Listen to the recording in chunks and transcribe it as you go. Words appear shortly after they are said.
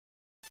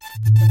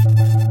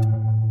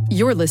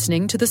You're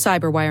listening to the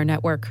Cyberwire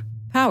Network,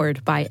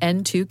 powered by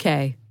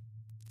N2K.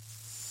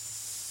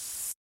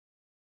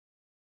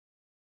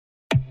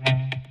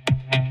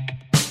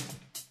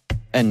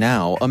 And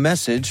now, a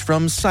message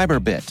from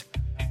Cyberbit.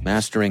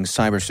 Mastering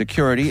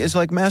cybersecurity is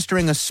like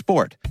mastering a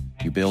sport.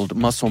 You build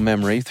muscle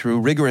memory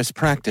through rigorous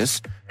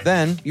practice,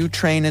 then you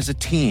train as a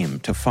team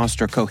to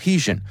foster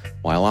cohesion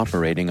while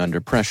operating under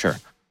pressure.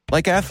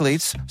 Like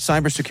athletes,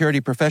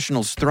 cybersecurity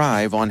professionals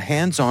thrive on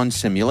hands-on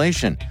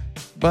simulation.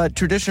 But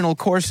traditional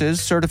courses,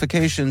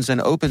 certifications, and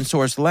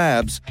open-source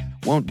labs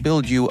won't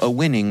build you a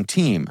winning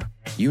team.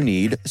 You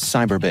need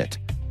Cyberbit.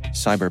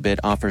 Cyberbit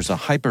offers a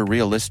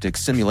hyper-realistic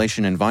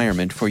simulation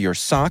environment for your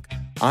SOC,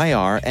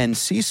 IR, and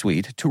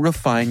C-suite to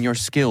refine your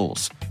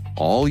skills,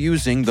 all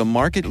using the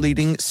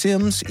market-leading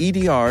SIMs,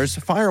 EDRs,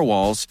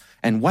 firewalls,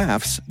 and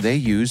WAFs they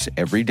use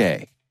every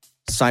day.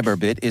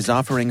 Cyberbit is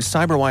offering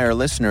Cyberwire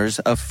listeners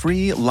a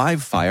free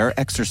live-fire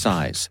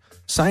exercise.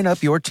 Sign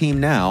up your team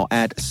now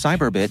at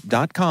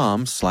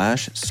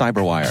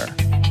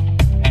cyberbit.com/cyberwire.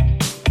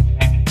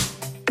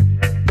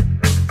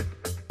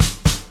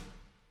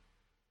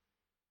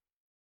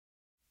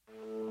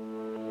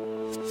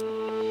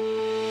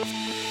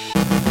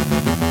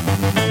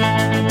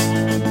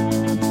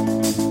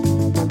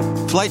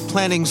 Flight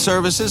planning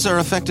services are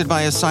affected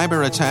by a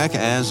cyber attack,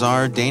 as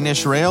are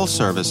Danish rail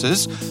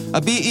services. A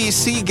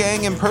BEC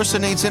gang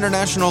impersonates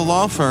international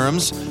law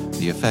firms.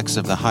 The effects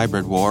of the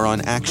hybrid war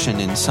on action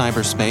in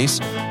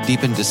cyberspace.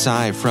 Deep into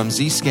Cyber from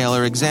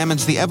Zscaler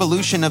examines the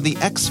evolution of the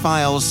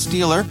X-Files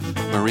stealer.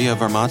 Maria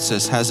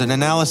Vermatsis has an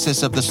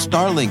analysis of the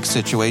Starlink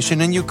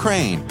situation in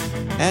Ukraine.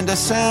 And a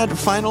sad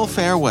final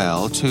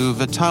farewell to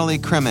Vitali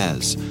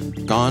Kremez,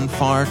 gone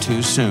far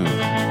too soon.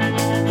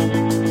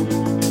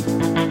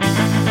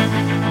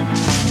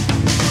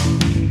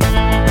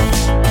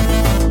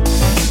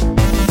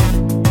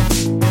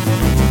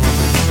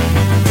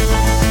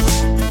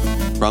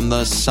 From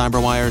the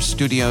Cyberwire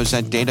studios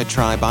at Data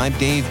Tribe, I'm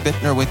Dave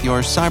Bittner with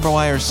your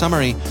Cyberwire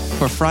summary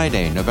for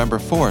Friday, November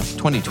 4th,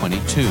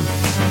 2022.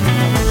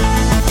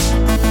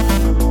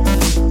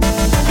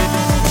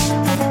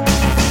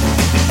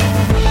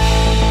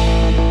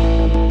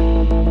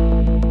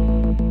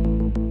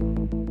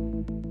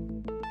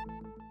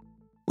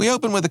 We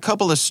open with a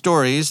couple of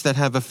stories that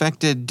have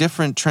affected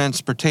different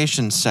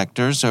transportation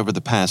sectors over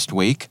the past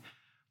week.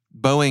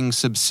 Boeing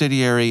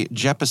subsidiary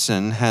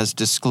Jeppesen has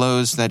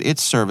disclosed that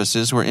its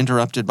services were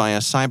interrupted by a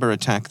cyber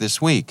attack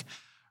this week.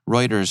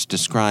 Reuters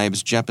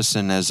describes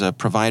Jeppesen as a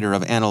provider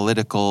of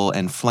analytical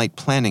and flight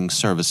planning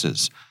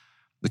services.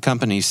 The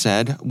company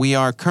said, "We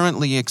are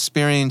currently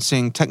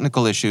experiencing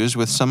technical issues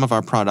with some of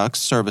our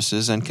products,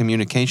 services, and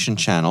communication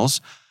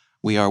channels.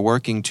 We are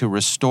working to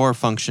restore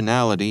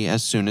functionality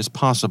as soon as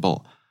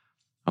possible."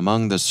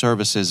 Among the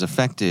services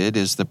affected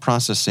is the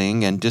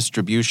processing and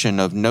distribution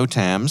of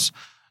NOTAMs,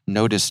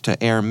 Notice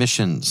to Air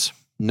Missions.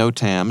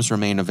 NOTAMs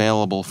remain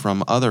available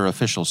from other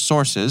official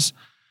sources.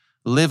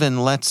 Live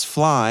and Let's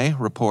Fly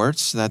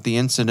reports that the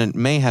incident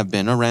may have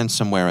been a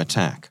ransomware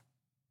attack.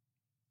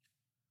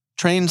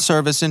 Train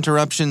service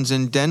interruptions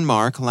in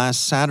Denmark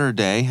last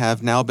Saturday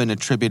have now been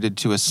attributed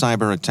to a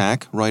cyber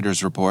attack,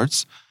 Reuters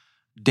reports.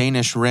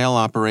 Danish rail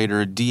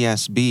operator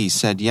DSB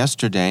said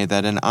yesterday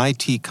that an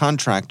IT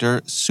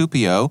contractor,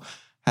 Supio,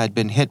 had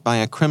been hit by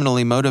a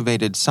criminally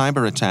motivated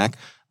cyber attack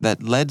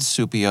that led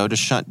Supio to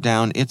shut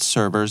down its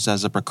servers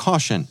as a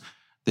precaution.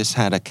 This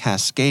had a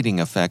cascading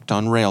effect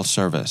on rail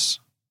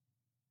service.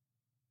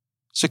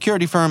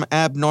 Security firm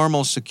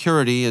Abnormal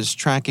Security is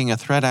tracking a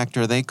threat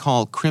actor they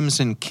call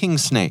Crimson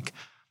Kingsnake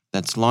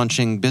that's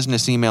launching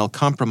business email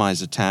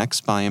compromise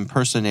attacks by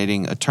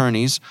impersonating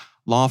attorneys,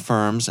 law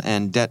firms,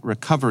 and debt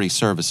recovery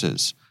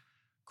services.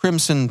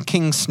 Crimson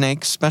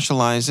Kingsnake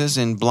specializes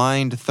in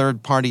blind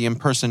third-party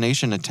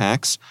impersonation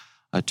attacks,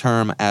 a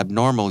term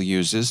Abnormal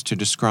uses to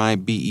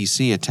describe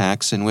BEC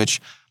attacks in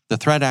which the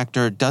threat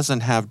actor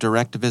doesn't have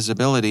direct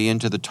visibility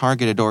into the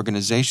targeted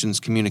organization's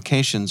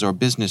communications or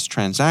business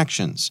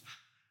transactions.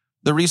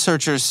 The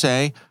researchers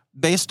say,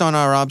 based on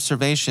our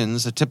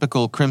observations, a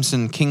typical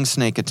Crimson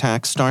Kingsnake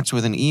attack starts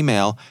with an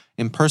email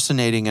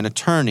impersonating an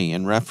attorney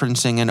and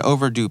referencing an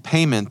overdue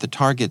payment the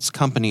target's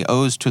company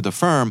owes to the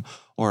firm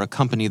or a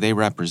company they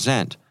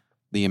represent.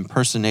 The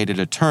impersonated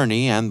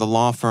attorney and the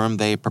law firm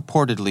they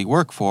purportedly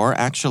work for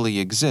actually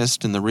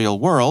exist in the real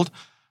world,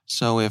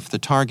 so if the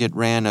target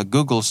ran a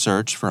Google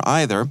search for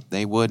either,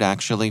 they would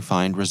actually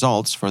find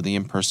results for the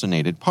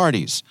impersonated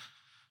parties.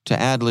 To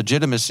add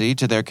legitimacy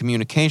to their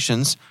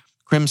communications,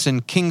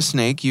 Crimson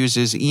Kingsnake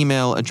uses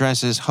email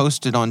addresses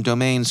hosted on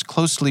domains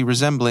closely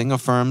resembling a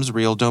firm's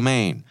real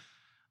domain.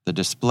 The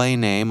display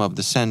name of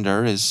the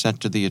sender is set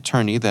to the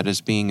attorney that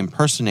is being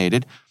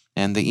impersonated,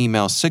 and the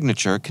email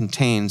signature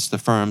contains the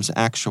firm's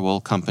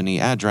actual company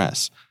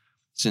address.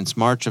 Since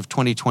March of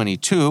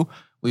 2022,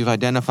 we've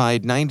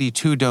identified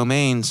 92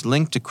 domains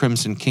linked to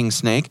Crimson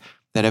Kingsnake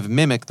that have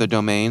mimicked the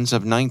domains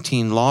of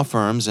 19 law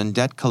firms and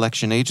debt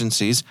collection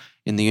agencies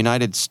in the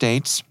United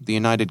States, the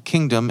United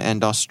Kingdom,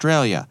 and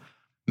Australia.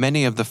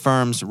 Many of the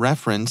firms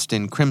referenced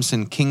in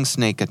Crimson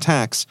Kingsnake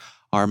attacks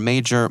are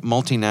major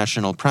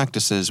multinational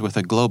practices with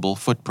a global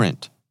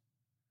footprint.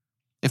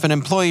 If an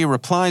employee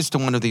replies to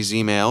one of these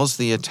emails,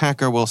 the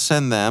attacker will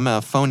send them a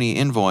phony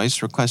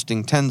invoice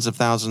requesting tens of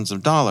thousands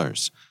of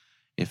dollars.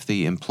 If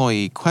the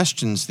employee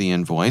questions the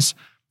invoice,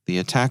 the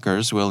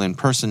attackers will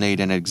impersonate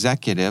an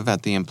executive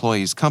at the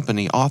employee's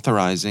company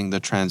authorizing the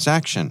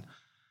transaction.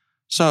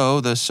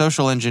 So, the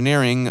social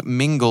engineering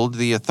mingled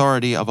the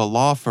authority of a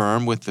law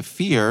firm with the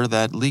fear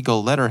that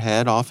legal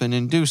letterhead often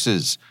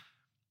induces.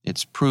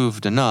 It's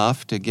proved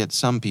enough to get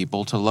some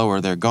people to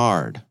lower their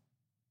guard.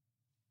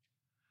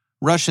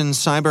 Russian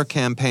cyber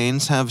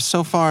campaigns have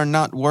so far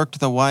not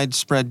worked the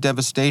widespread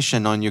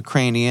devastation on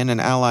Ukrainian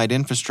and allied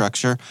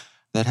infrastructure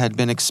that had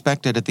been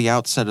expected at the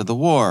outset of the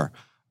war.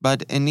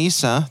 But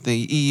ENISA, the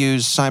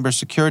EU's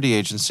cybersecurity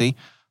agency,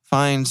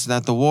 finds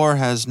that the war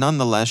has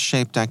nonetheless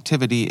shaped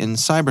activity in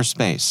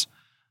cyberspace.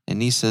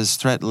 ENISA's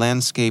Threat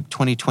Landscape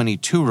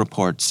 2022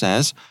 report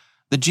says,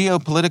 the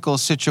geopolitical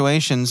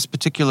situations,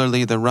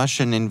 particularly the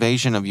Russian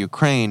invasion of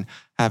Ukraine,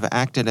 have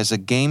acted as a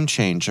game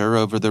changer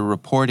over the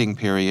reporting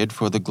period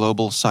for the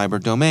global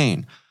cyber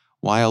domain.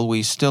 While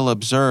we still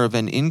observe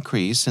an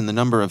increase in the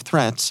number of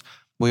threats,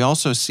 we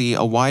also see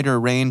a wider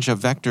range of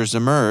vectors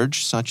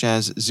emerge, such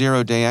as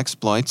zero-day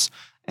exploits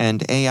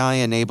and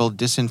AI-enabled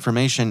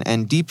disinformation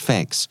and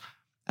deepfakes.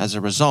 As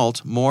a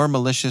result, more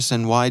malicious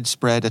and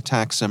widespread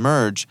attacks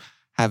emerge,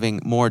 having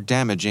more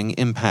damaging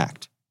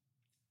impact.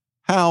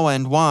 How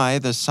and why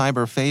the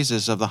cyber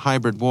phases of the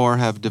hybrid war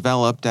have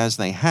developed as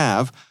they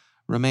have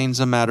remains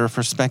a matter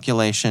for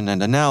speculation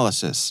and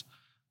analysis.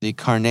 The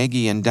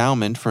Carnegie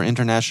Endowment for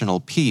International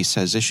Peace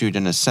has issued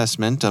an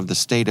assessment of the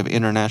state of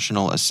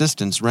international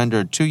assistance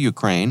rendered to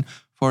Ukraine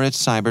for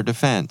its cyber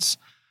defense.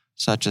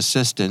 Such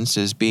assistance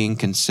is being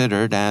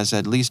considered as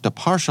at least a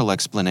partial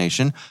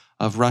explanation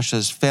of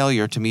Russia's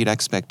failure to meet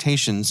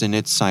expectations in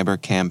its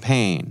cyber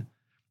campaign.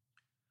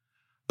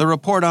 The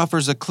report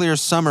offers a clear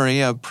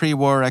summary of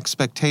pre-war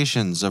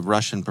expectations of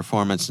Russian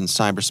performance in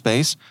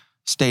cyberspace,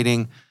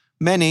 stating,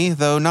 many,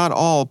 though not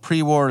all,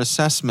 pre-war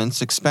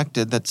assessments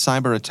expected that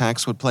cyber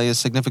attacks would play a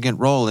significant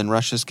role in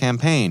Russia's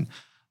campaign.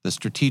 The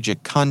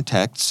strategic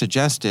context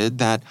suggested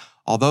that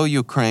although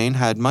Ukraine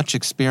had much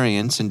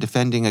experience in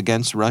defending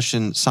against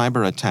Russian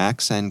cyber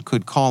attacks and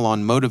could call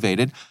on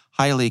motivated,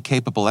 highly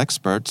capable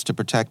experts to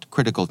protect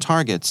critical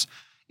targets,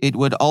 it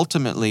would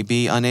ultimately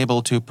be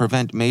unable to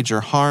prevent major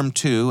harm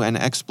to and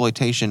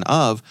exploitation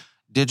of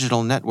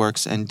digital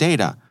networks and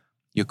data.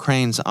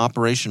 Ukraine's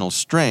operational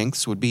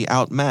strengths would be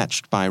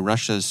outmatched by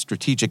Russia's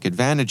strategic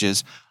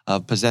advantages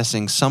of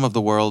possessing some of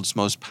the world's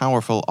most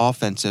powerful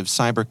offensive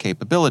cyber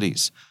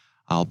capabilities,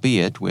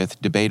 albeit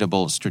with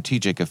debatable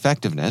strategic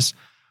effectiveness,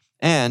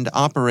 and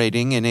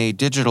operating in a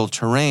digital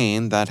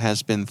terrain that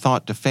has been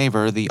thought to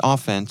favor the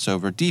offense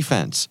over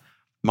defense.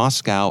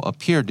 Moscow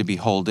appeared to be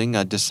holding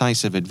a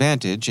decisive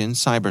advantage in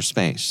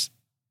cyberspace.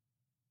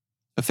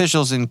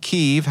 Officials in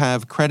Kyiv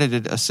have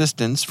credited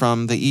assistance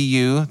from the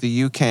EU,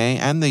 the UK,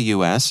 and the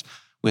US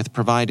with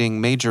providing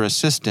major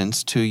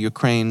assistance to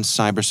Ukraine's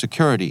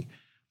cybersecurity.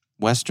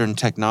 Western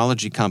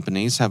technology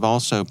companies have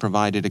also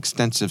provided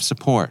extensive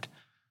support.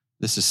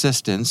 This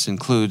assistance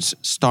includes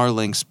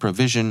Starlink's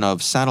provision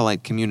of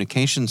satellite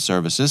communication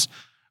services,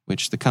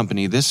 which the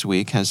company this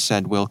week has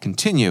said will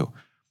continue.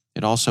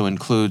 It also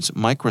includes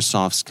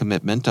Microsoft's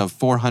commitment of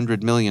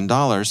 $400 million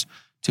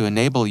to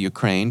enable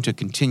Ukraine to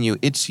continue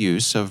its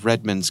use of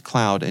Redmond's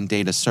cloud and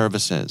data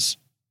services.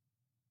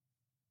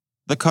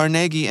 The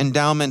Carnegie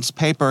Endowment's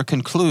paper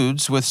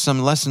concludes with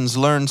some lessons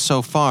learned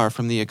so far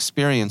from the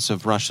experience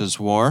of Russia's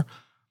war.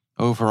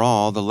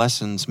 Overall, the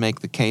lessons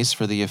make the case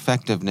for the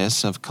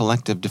effectiveness of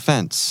collective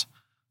defense,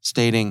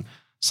 stating,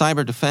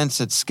 cyber defense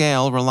at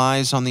scale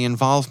relies on the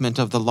involvement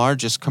of the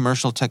largest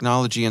commercial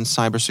technology and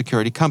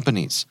cybersecurity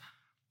companies.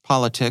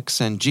 Politics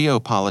and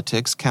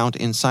geopolitics count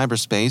in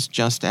cyberspace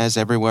just as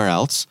everywhere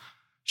else.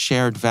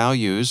 Shared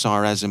values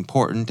are as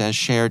important as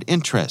shared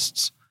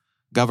interests.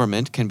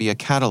 Government can be a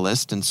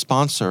catalyst and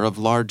sponsor of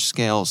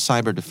large-scale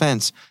cyber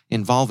defense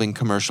involving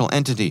commercial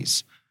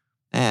entities.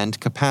 And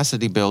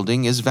capacity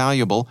building is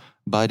valuable,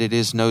 but it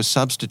is no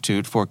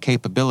substitute for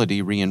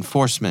capability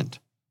reinforcement.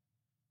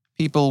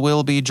 People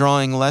will be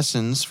drawing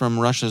lessons from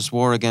Russia's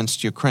war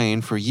against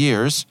Ukraine for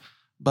years,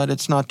 but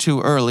it's not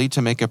too early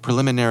to make a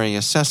preliminary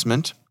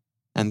assessment,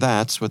 and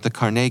that's what the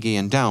Carnegie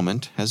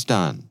Endowment has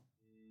done.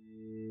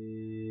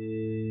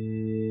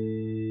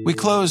 We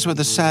close with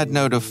a sad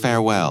note of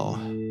farewell.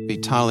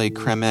 Vitali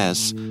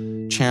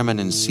Kremez, chairman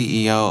and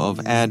CEO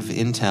of Adv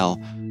Intel,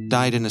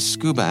 died in a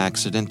scuba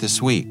accident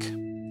this week.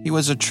 He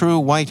was a true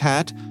white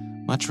hat,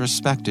 much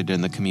respected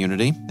in the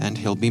community, and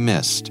he'll be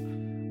missed.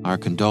 Our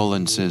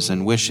condolences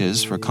and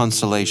wishes for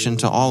consolation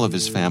to all of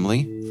his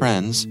family,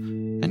 friends,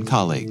 and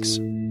colleagues.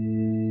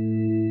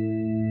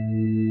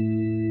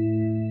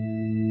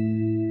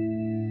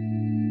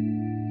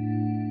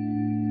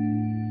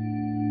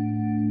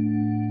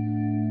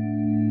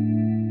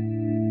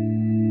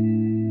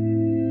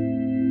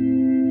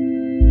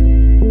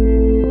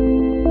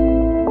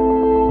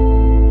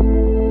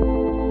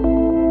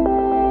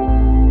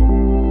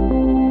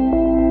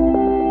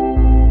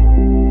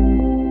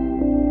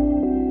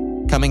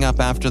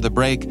 after the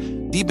break.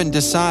 Deben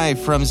Desai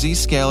from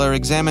Zscaler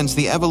examines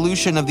the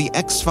evolution of the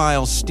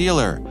X-Files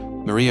stealer.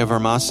 Maria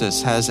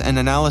Vermasis has an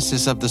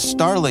analysis of the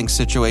Starlink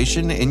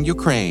situation in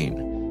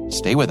Ukraine.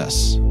 Stay with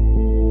us.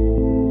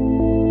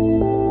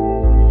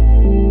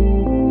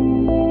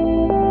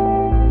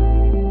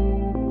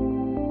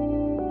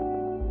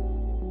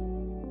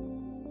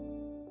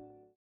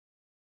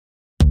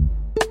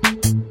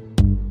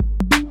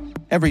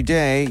 Every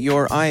day,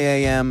 your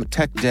IAM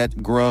tech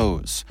debt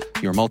grows.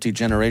 Your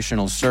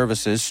multi-generational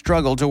services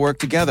struggle to work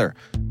together.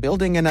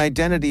 Building an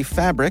identity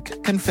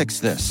fabric can fix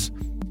this.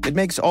 It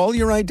makes all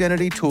your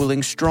identity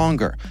tooling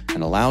stronger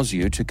and allows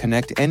you to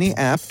connect any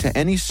app to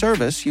any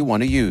service you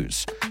want to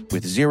use,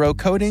 with zero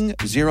coding,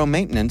 zero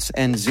maintenance,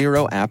 and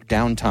zero app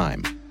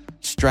downtime.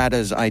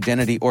 Strata's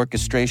identity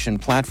orchestration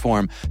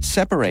platform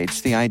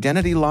separates the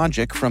identity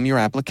logic from your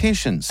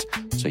applications,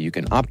 so you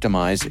can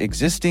optimize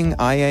existing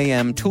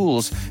IAM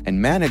tools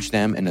and manage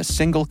them in a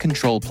single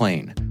control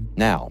plane.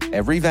 Now,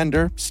 every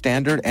vendor,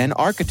 standard, and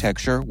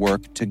architecture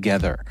work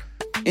together.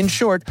 In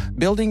short,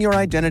 building your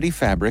identity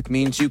fabric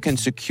means you can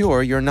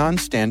secure your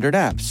non-standard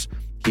apps,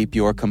 keep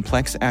your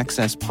complex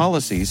access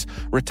policies,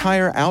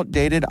 retire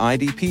outdated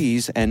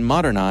IDPs, and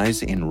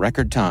modernize in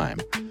record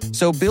time.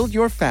 So build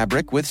your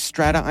fabric with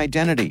Strata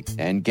Identity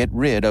and get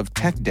rid of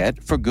tech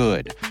debt for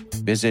good.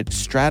 Visit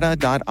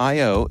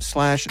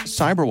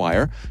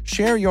strata.io/cyberwire,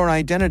 share your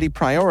identity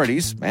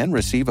priorities, and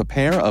receive a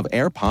pair of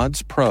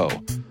AirPods Pro.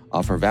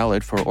 Offer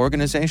valid for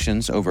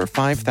organizations over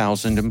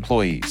 5,000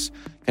 employees.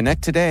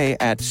 Connect today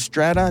at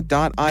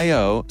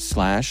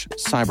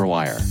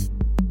strata.io/cyberwire.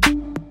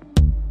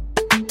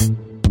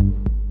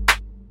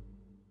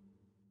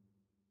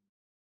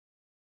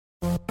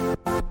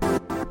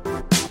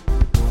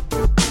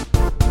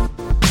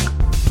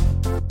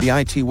 The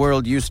IT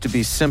world used to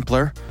be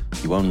simpler.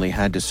 You only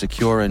had to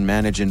secure and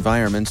manage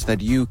environments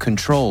that you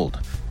controlled.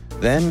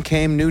 Then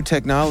came new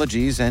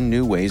technologies and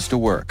new ways to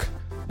work.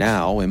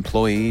 Now,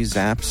 employees,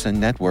 apps,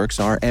 and networks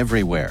are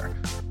everywhere.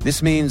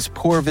 This means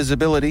poor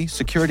visibility,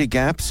 security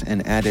gaps,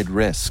 and added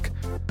risk.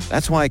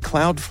 That's why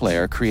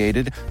Cloudflare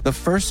created the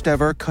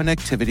first-ever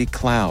connectivity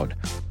cloud.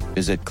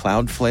 Visit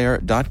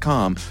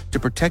cloudflare.com to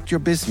protect your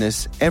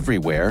business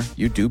everywhere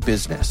you do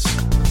business.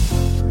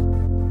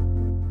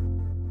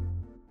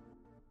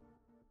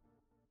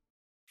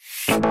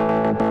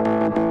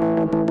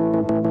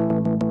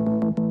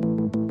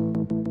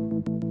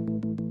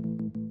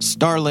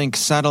 Starlink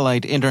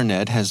satellite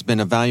internet has been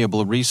a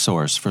valuable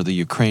resource for the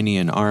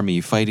Ukrainian army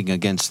fighting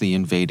against the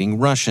invading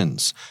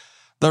Russians.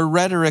 The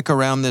rhetoric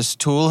around this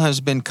tool has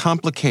been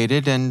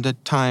complicated and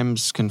at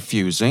times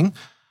confusing.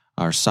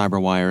 Our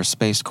CyberWire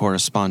space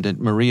correspondent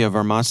Maria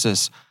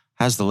Vermasis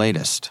has the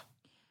latest.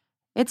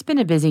 It's been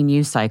a busy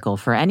news cycle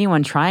for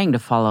anyone trying to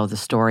follow the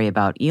story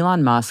about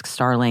Elon Musk,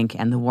 Starlink,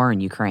 and the war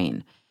in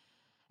Ukraine.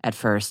 At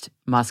first,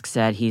 Musk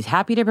said he's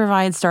happy to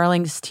provide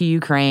Starlinks to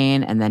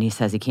Ukraine, and then he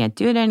says he can't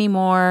do it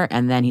anymore,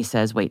 and then he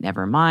says, wait,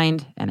 never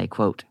mind, and I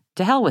quote,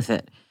 to hell with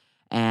it,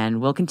 and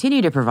will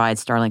continue to provide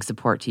Starlink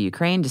support to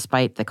Ukraine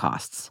despite the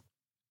costs.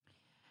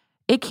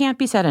 It can't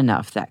be said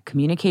enough that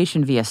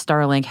communication via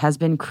Starlink has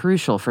been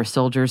crucial for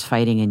soldiers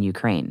fighting in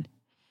Ukraine.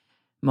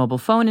 Mobile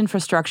phone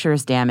infrastructure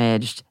is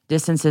damaged,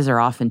 distances are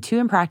often too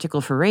impractical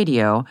for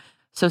radio,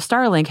 so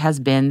Starlink has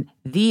been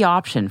the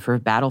option for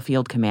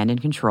battlefield command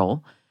and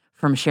control,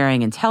 from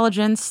sharing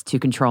intelligence to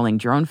controlling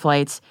drone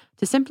flights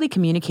to simply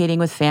communicating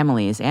with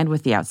families and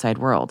with the outside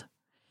world.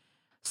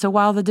 So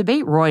while the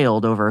debate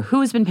roiled over who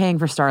has been paying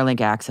for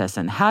Starlink access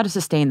and how to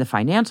sustain the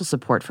financial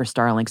support for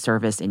Starlink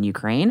service in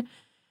Ukraine,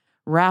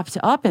 wrapped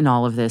up in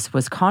all of this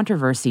was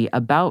controversy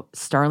about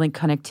Starlink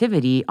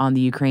connectivity on the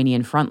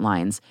Ukrainian front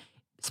lines,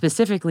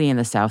 specifically in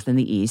the south and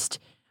the east,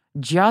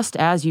 just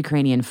as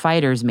Ukrainian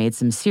fighters made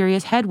some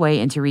serious headway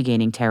into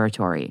regaining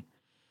territory.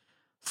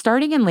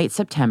 Starting in late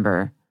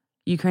September,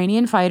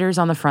 Ukrainian fighters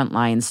on the front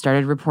lines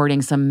started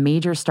reporting some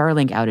major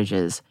Starlink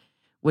outages,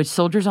 which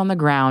soldiers on the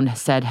ground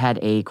said had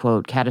a,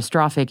 quote,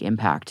 catastrophic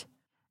impact.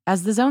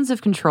 As the zones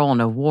of control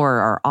in a war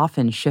are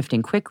often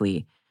shifting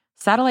quickly,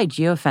 satellite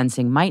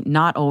geofencing might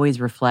not always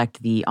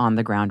reflect the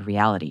on-the-ground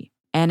reality.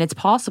 And it's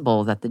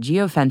possible that the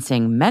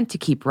geofencing meant to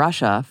keep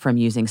Russia from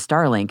using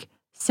Starlink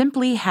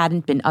simply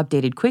hadn't been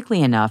updated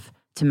quickly enough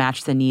to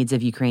match the needs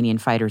of Ukrainian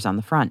fighters on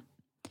the front.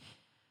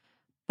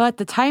 But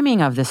the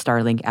timing of the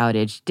Starlink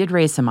outage did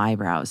raise some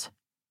eyebrows.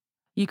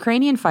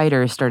 Ukrainian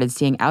fighters started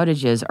seeing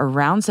outages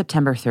around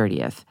September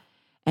 30th,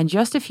 and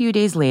just a few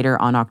days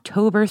later, on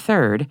October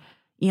 3rd,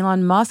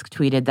 Elon Musk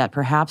tweeted that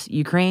perhaps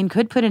Ukraine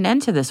could put an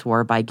end to this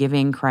war by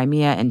giving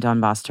Crimea and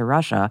Donbass to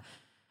Russia,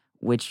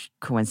 which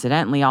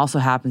coincidentally also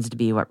happens to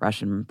be what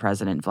Russian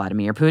President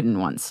Vladimir Putin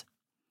wants.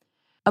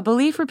 A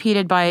belief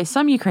repeated by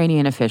some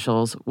Ukrainian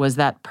officials was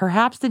that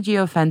perhaps the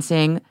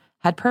geofencing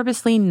had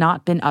purposely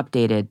not been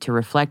updated to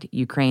reflect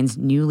Ukraine's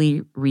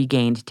newly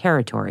regained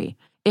territory.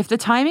 If the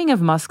timing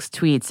of Musk's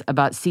tweets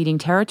about ceding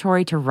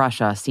territory to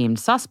Russia seemed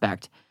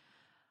suspect,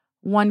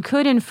 one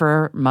could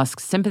infer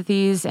Musk's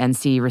sympathies and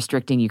see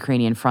restricting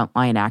Ukrainian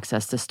frontline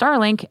access to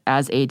Starlink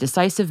as a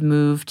decisive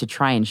move to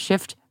try and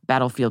shift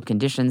battlefield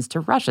conditions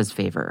to Russia's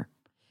favor.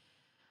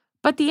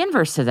 But the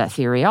inverse to that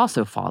theory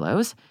also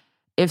follows.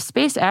 If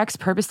SpaceX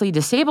purposely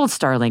disabled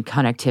Starlink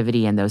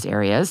connectivity in those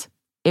areas,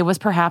 it was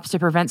perhaps to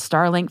prevent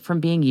Starlink from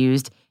being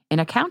used in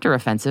a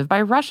counteroffensive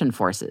by Russian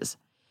forces.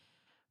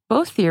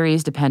 Both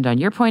theories depend on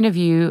your point of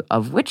view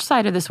of which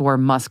side of this war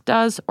Musk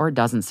does or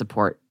doesn't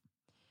support.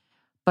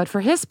 But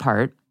for his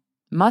part,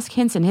 Musk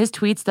hints in his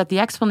tweets that the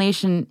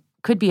explanation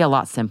could be a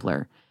lot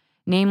simpler.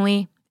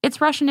 Namely,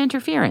 it's Russian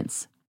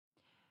interference.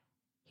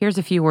 Here's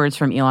a few words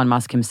from Elon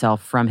Musk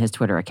himself from his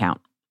Twitter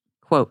account.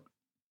 Quote,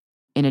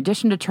 "In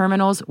addition to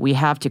terminals, we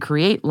have to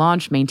create,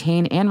 launch,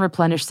 maintain, and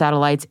replenish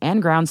satellites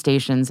and ground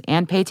stations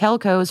and pay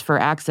telcos for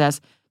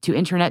access to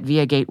internet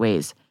via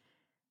gateways.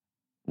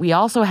 We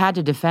also had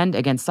to defend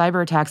against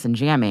cyber attacks and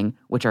jamming,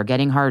 which are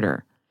getting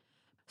harder.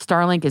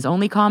 Starlink is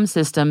only comm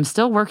system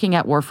still working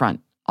at warfront,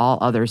 all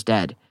others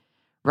dead.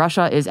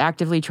 Russia is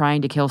actively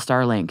trying to kill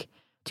Starlink.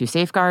 To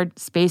safeguard,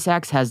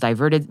 SpaceX has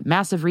diverted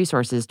massive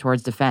resources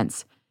towards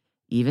defense.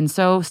 Even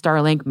so,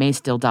 Starlink may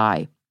still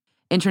die.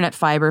 Internet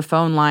fiber,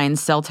 phone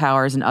lines, cell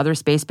towers, and other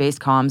space-based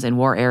comms in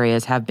war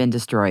areas have been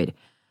destroyed.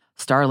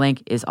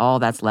 Starlink is all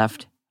that's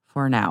left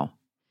for now."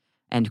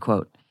 End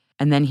quote.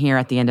 And then here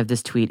at the end of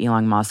this tweet,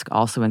 Elon Musk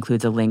also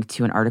includes a link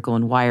to an article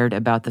in Wired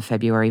about the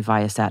February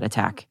Viasat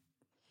attack.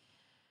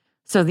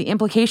 So the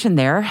implication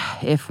there,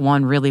 if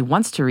one really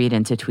wants to read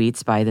into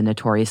tweets by the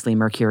notoriously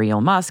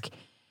mercurial Musk,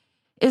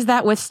 is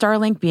that with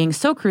Starlink being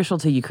so crucial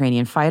to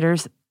Ukrainian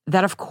fighters,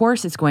 that of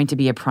course it's going to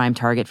be a prime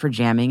target for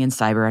jamming and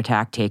cyber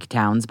attack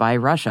takedowns by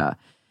Russia.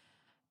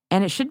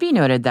 And it should be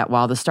noted that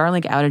while the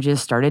Starlink outages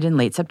started in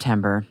late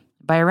September,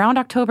 by around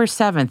October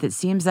 7th, it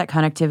seems that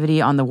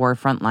connectivity on the war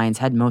front lines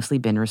had mostly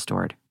been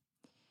restored.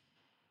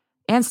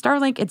 And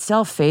Starlink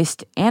itself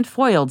faced and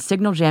foiled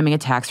signal jamming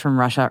attacks from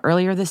Russia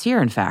earlier this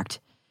year, in fact.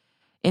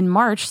 In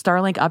March,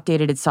 Starlink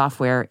updated its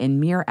software in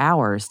mere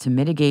hours to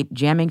mitigate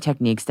jamming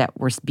techniques that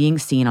were being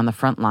seen on the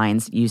front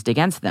lines used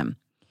against them.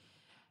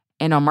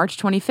 And on March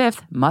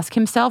 25th, Musk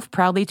himself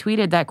proudly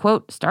tweeted that,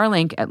 quote,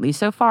 "Starlink, at least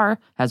so far,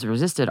 has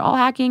resisted all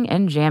hacking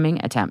and jamming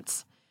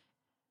attempts."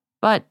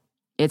 But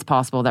it's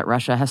possible that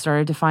Russia has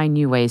started to find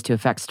new ways to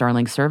affect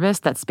Starlink's service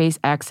that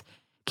SpaceX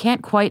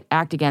can't quite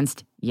act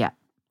against yet.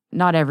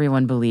 Not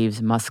everyone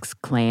believes Musk's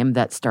claim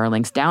that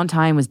Starlink's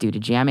downtime was due to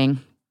jamming,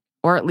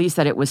 or at least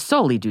that it was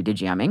solely due to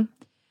jamming.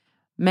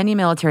 Many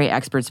military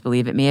experts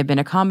believe it may have been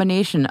a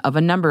combination of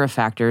a number of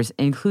factors,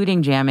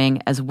 including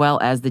jamming, as well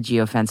as the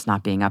geofence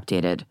not being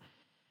updated.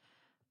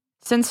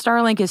 Since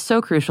Starlink is so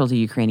crucial to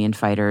Ukrainian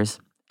fighters,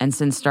 and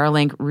since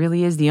Starlink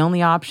really is the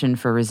only option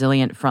for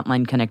resilient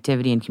frontline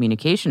connectivity and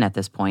communication at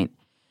this point,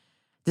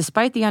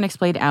 despite the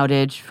unexplained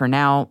outage, for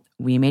now,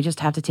 we may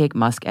just have to take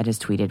Musk at his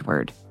tweeted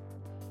word.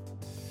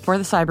 For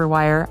the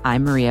Cyberwire,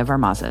 I'm Maria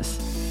Varmazes.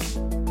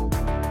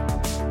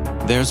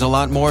 There's a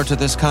lot more to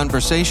this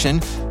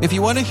conversation. If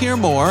you want to hear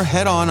more,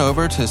 head on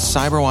over to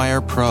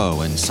CyberWire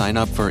Pro and sign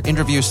up for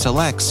Interview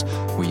Selects,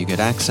 where you get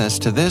access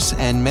to this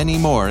and many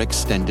more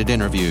extended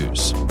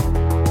interviews.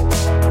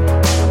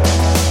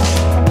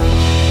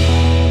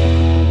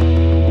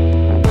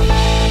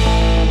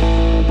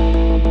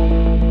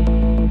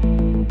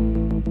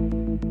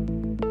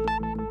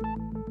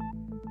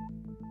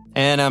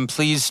 And I'm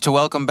pleased to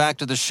welcome back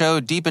to the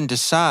show Deepan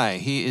Desai.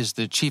 He is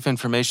the Chief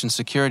Information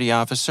Security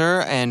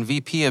Officer and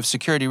VP of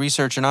Security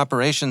Research and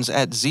Operations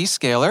at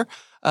Zscaler.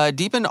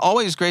 Deepan,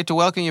 always great to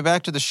welcome you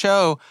back to the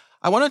show.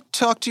 I want to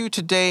talk to you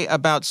today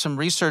about some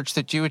research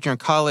that you and your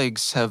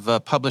colleagues have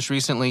published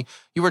recently.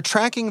 You were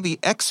tracking the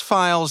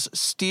X-Files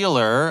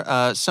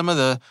stealer, some of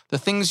the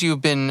things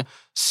you've been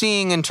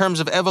seeing in terms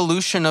of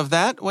evolution of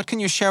that. What can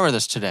you share with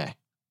us today?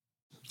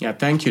 Yeah,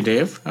 thank you,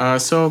 Dave.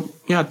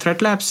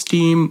 Threat Labs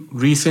team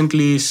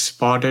recently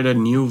spotted a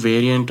new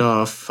variant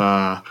of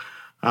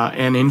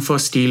an info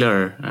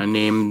stealer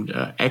named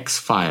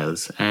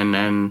X-Files.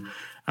 And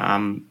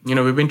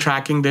we've been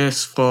tracking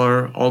this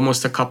for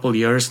almost a couple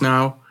years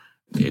now.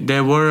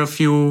 There were a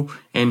few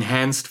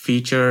enhanced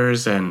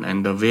features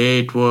and the way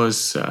it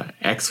was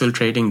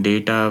exfiltrating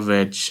data,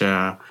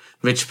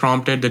 which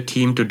prompted the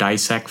team to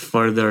dissect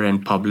further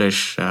and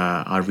publish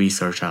our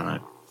research on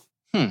it.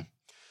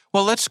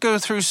 Well, let's go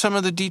through some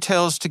of the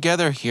details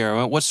together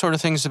here. What sort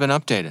of things have been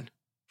updated?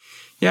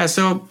 Yeah,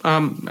 so,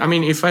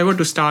 if I were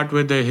to start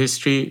with the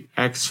history,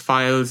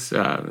 X-Files,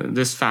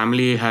 this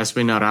family has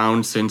been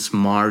around since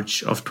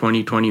March of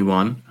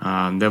 2021.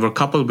 There were a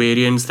couple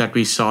variants that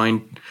we saw in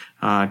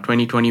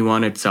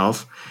 2021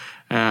 itself.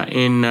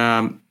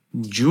 In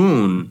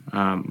June,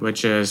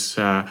 which is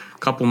a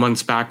couple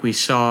months back, we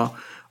saw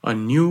a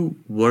new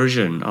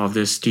version of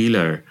this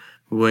stealer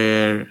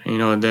where,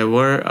 there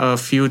were a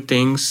few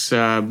things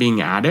being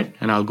added,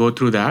 and I'll go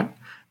through that.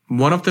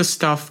 One of the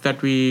stuff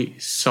that we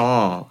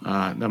saw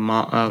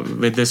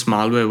with this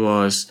malware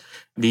was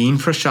the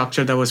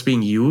infrastructure that was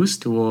being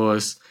used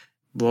was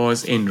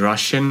in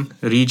Russian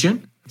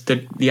region.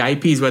 The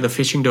IPs where the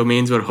phishing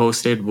domains were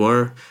hosted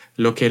were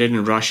located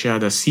in Russia.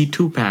 The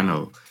C2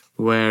 panel,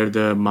 where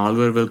the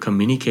malware will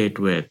communicate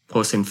with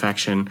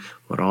post-infection,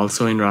 were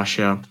also in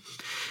Russia.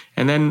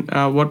 And then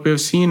what we've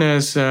seen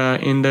is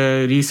in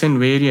the recent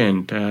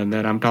variant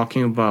that I'm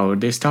talking about,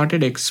 they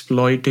started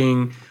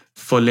exploiting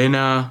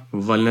Folina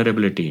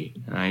vulnerability,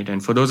 right?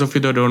 And for those of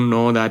you that don't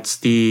know, that's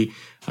the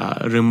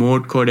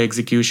remote code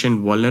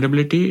execution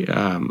vulnerability,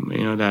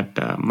 that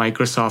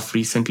Microsoft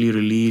recently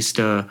released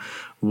a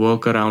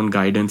workaround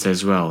guidance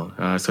as well.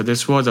 So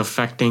this was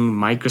affecting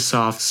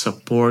Microsoft's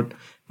support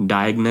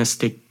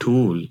diagnostic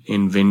tool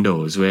in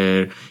Windows,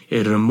 where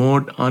a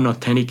remote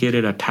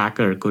unauthenticated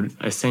attacker could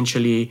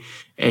essentially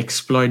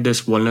exploit this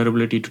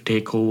vulnerability to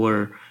take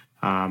over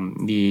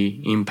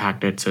the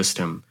impacted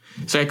system.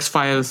 So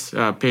X-Files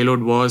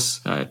payload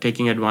was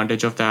taking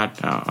advantage of that,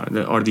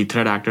 or the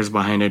threat actors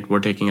behind it were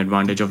taking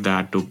advantage of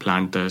that to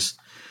plant this.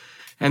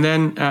 And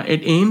then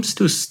it aims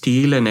to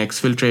steal and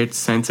exfiltrate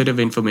sensitive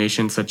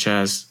information such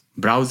as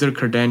browser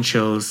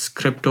credentials,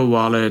 crypto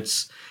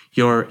wallets,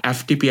 your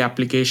FTP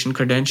application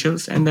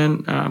credentials, and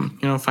then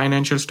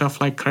financial stuff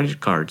like credit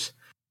cards.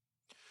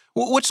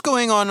 What's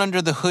going on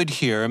under the hood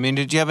here? I mean,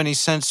 did you have any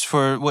sense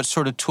for what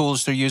sort of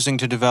tools they're using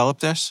to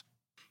develop this?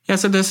 Yeah,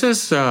 so this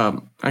is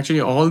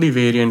actually all the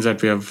variants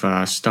that we have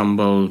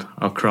stumbled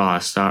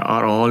across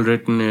are all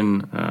written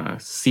in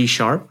C#.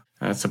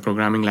 That's a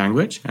programming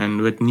language,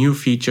 and with new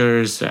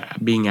features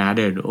being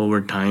added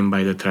over time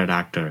by the threat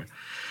actor.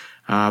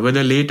 With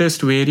the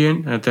latest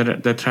variant,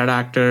 the threat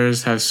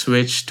actors have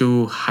switched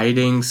to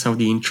hiding some of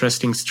the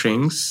interesting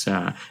strings.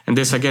 And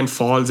this again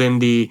falls in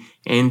the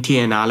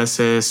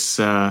anti-analysis,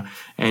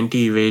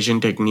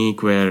 anti-evasion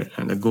technique, where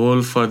the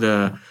goal for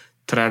the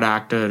threat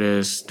actor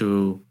is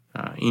to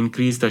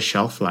increase the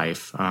shelf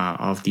life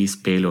of these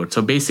payloads.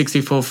 So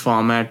base64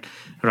 format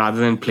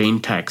rather than plain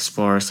text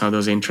for some of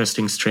those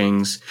interesting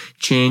strings,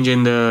 change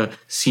in the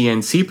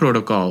CNC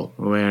protocol,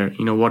 where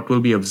what will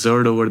be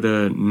observed over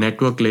the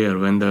network layer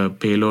when the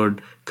payload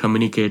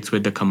communicates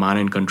with the command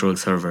and control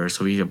server.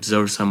 So we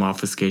observe some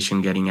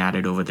obfuscation getting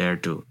added over there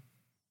too.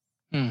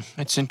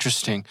 That's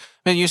interesting.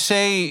 Now, you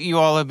say you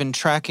all have been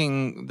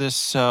tracking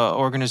this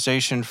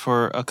organization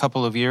for a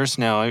couple of years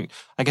now.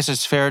 I guess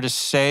it's fair to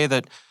say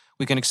that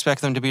we can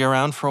expect them to be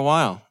around for a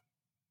while.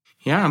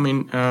 Yeah, I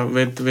mean,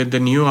 with the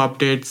new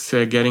updates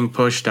getting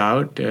pushed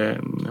out,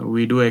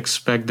 we do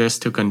expect this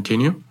to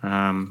continue,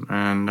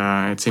 and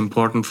it's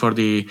important for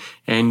the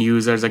end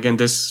users. Again,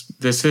 this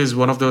is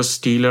one of those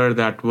stealers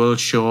that will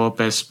show up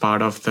as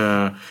part of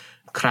the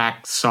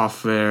cracked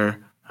software,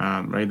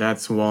 right?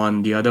 That's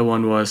one. The other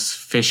one was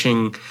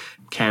phishing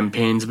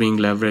campaigns being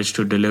leveraged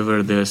to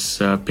deliver this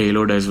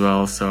payload as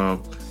well.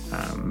 So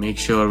make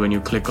sure when you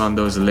click on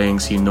those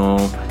links, you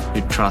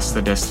trust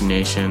the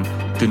destination.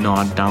 Do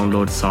not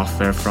download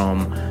software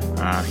from,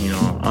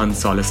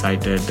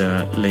 unsolicited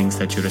links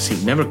that you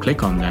receive. Never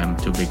click on them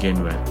to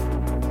begin with.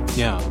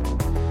 Yeah.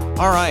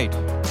 All right.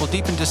 Well,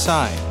 Deep and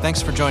Decide,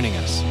 thanks for joining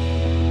us.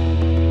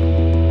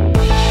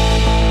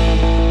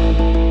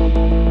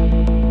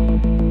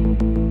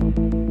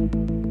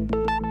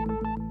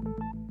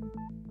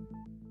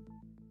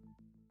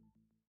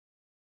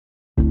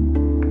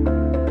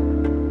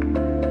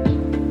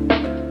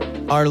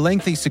 Are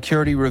lengthy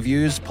security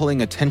reviews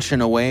pulling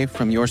attention away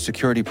from your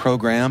security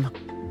program?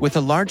 With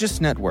the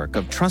largest network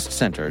of trust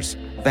centers,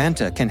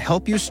 Vanta can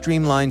help you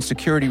streamline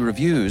security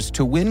reviews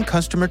to win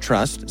customer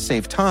trust,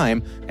 save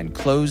time, and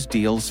close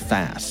deals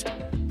fast.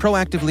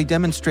 Proactively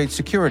demonstrate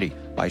security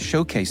by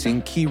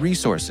showcasing key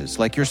resources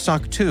like your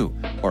SOC 2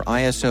 or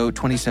ISO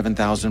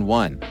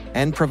 27001,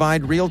 and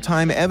provide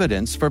real-time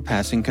evidence for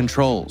passing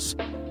controls.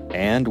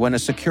 And when a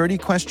security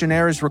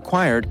questionnaire is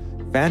required,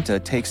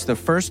 Vanta takes the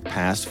first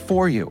pass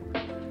for you.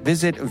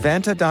 Visit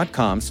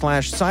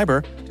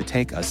vanta.com/cyber to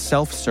take a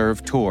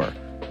self-serve tour.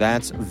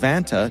 That's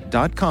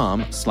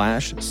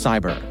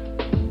vanta.com/cyber.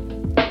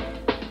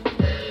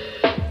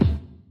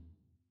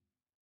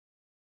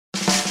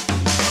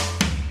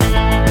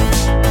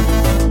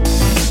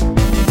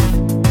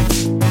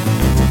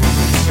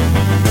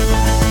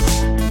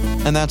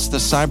 And that's the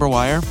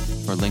Cyberwire.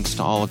 For links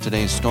to all of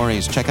today's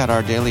stories, check out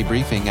our daily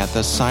briefing at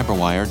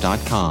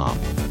thecyberwire.com.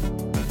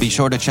 Be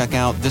sure to check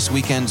out this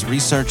weekend's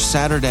Research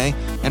Saturday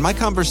and my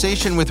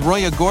conversation with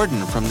Roya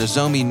Gordon from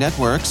Nozomi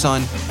Networks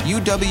on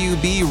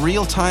UWB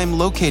real-time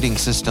locating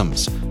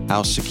systems,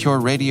 how secure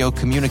radio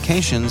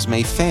communications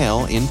may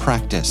fail in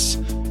practice.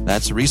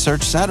 That's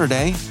Research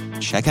Saturday.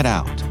 Check it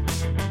out.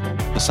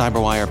 The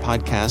Cyberwire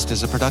podcast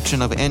is a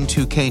production of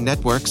N2K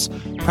Networks,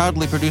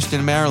 proudly produced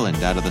in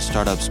Maryland out of the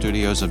startup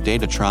studios of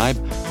Data Tribe,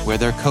 where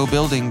they're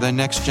co-building the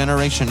next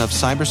generation of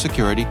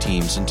cybersecurity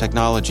teams and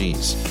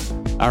technologies.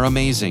 Our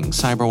amazing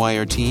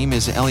Cyberwire team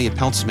is Elliot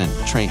Peltzman,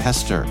 Trey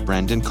Hester,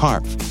 Brandon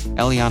Karpf,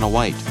 Eliana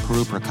White,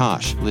 Puru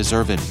Prakash, Liz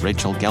Irvin,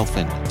 Rachel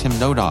Gelfin, Tim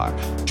Nodar,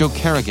 Joe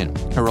Kerrigan,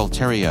 Carol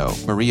Terrio,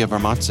 Maria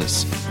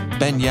Vermatzis,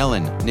 Ben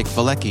Yellen, Nick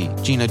Valecki,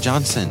 Gina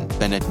Johnson,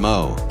 Bennett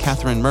Moe,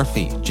 Catherine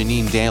Murphy,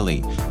 Janine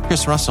Daly,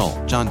 Chris Russell,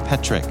 John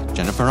Petrick,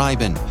 Jennifer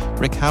Iben,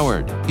 Rick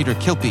Howard, Peter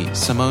Kilpie,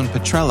 Simone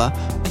Petrella,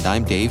 and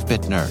I'm Dave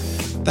Bittner.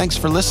 Thanks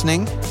for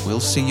listening. We'll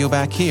see you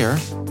back here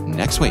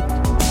next week.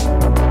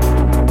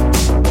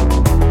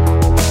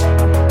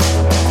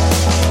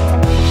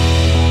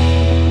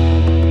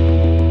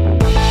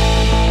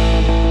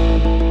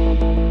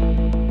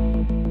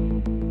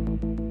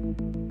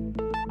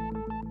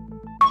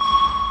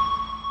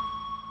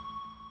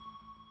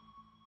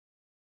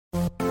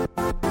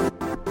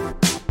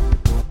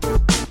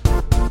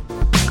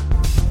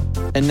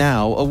 And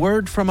now, a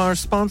word from our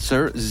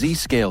sponsor,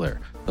 Zscaler,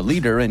 the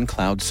leader in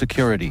cloud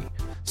security.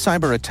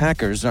 Cyber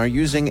attackers are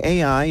using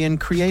AI in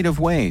creative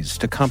ways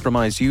to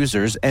compromise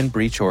users and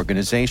breach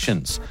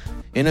organizations.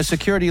 In a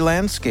security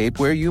landscape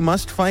where you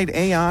must fight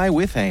AI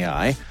with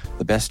AI,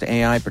 the best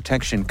AI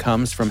protection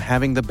comes from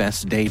having the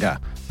best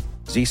data.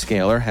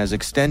 Zscaler has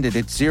extended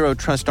its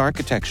zero-trust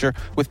architecture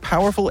with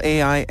powerful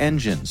AI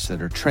engines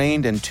that are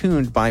trained and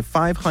tuned by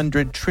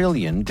 500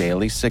 trillion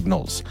daily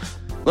signals.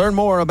 Learn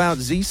more about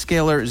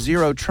Zscaler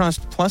Zero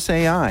Trust Plus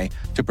AI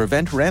to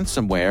prevent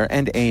ransomware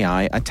and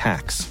AI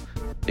attacks.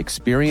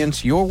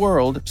 Experience your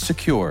world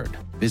secured.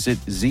 Visit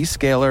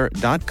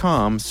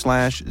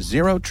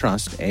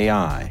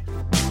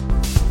zscaler.com/zerotrustai.